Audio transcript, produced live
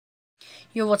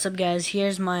Yo, what's up guys?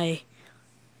 Here's my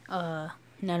Nether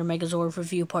Megazord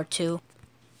review part 2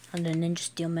 on the Ninja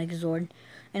Steel Megazord.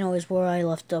 Anyways, where I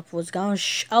left up was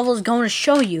I was going to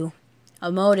show you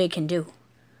a mode it can do.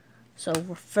 So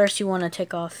first you want to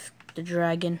take off the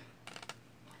dragon.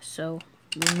 So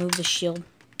remove the shield.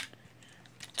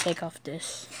 Take off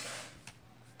this.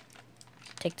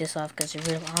 Take this off because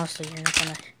honestly you're not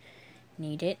gonna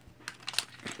need it.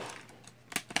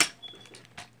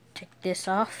 Take this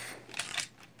off.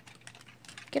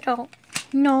 Get out.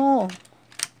 No.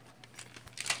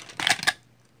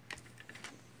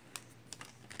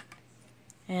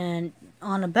 And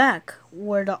on the back,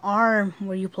 where the arm,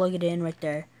 where you plug it in right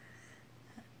there.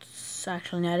 It's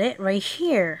actually not it. Right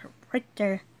here. Right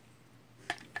there.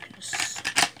 Just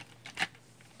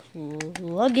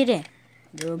plug it in.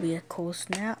 There will be a cool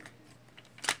snap.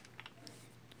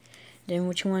 Then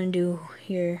what you want to do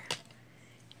here,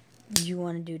 you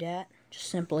want to do that. Just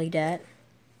simply that.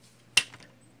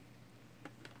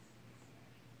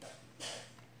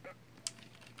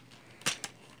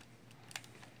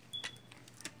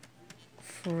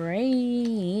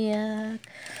 Freya.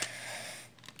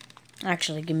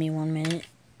 Actually, give me 1 minute.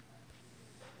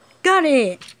 Got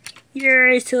it!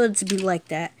 Yay, so it's be like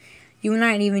that. You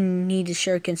might even need a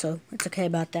shuriken, so it's okay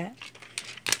about that.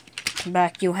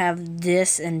 Back, you have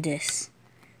this and this.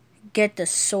 Get the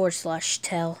sword slash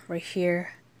tail right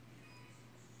here.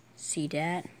 See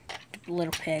that? The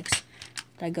little pegs.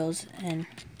 That goes in.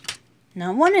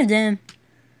 Not one of them.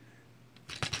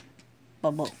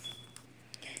 Bubble.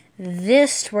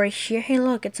 This right here, hey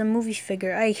look, it's a movie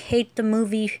figure. I hate the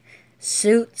movie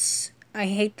suits. I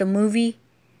hate the movie.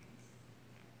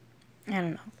 I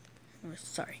don't know.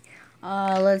 Sorry.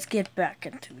 Let's get back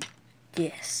into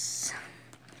this.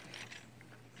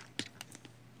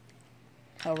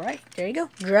 Alright, there you go.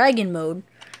 Dragon mode.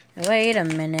 Wait a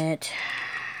minute.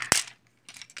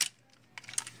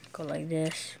 Go like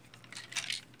this.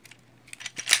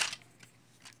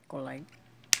 Go like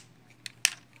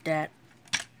that.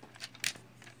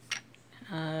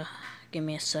 Give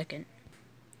me a second.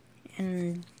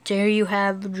 And there you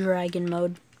have dragon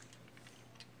mode.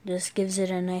 This gives it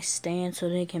a nice stand so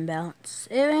they can bounce.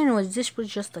 Anyways, this was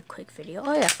just a quick video.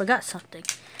 Oh yeah, I forgot something.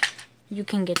 You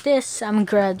can get this. I'm gonna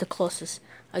grab the closest.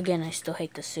 Again, I still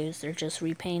hate the suits. They're just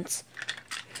repaints.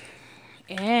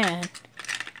 And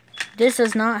this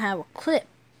does not have a clip,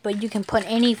 but you can put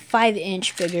any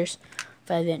 5-inch figures.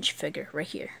 5-inch figure right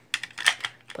here.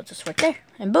 Put this right there,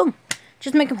 and boom.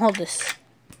 Just make them hold this.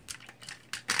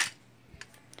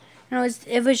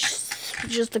 It was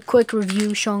just a quick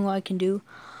review showing what I can do.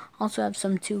 Also have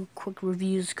some 2 quick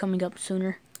reviews coming up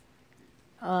sooner.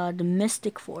 The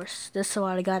Mystic Force. This is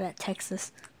what I got at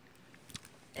Texas.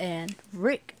 And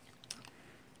Rick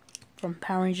from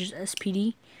Power Rangers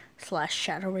SPD /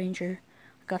 Shadow Ranger.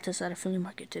 I got this at a flea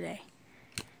market today.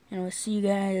 And we'll see you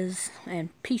guys,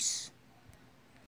 and peace.